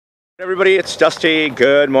Everybody, it's Dusty.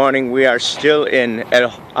 Good morning. We are still in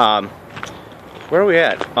where are we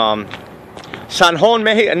at? San Jon,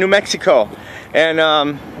 New Mexico, and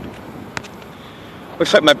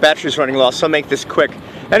looks like my battery's running low, so I'll make this quick.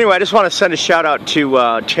 Anyway, I just want to send a shout out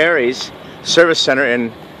to Terry's Service Center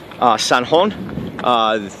in San Jon.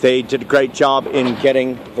 They did a great job in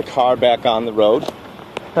getting the car back on the road.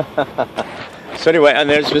 So anyway, and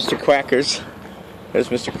there's Mr. Quackers. There's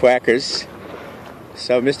Mr. Quackers.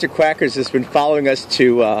 So Mr. Quackers has been following us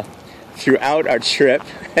throughout our trip.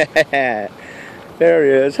 There he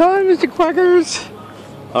is. Hi, Mr. Quackers.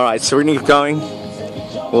 All right, so we're gonna keep going.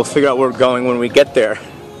 We'll figure out where we're going when we get there.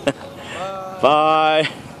 Bye.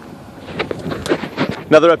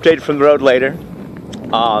 Another update from the road later.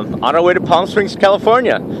 On our way to Palm Springs,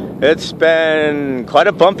 California. It's been quite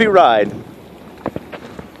a bumpy ride.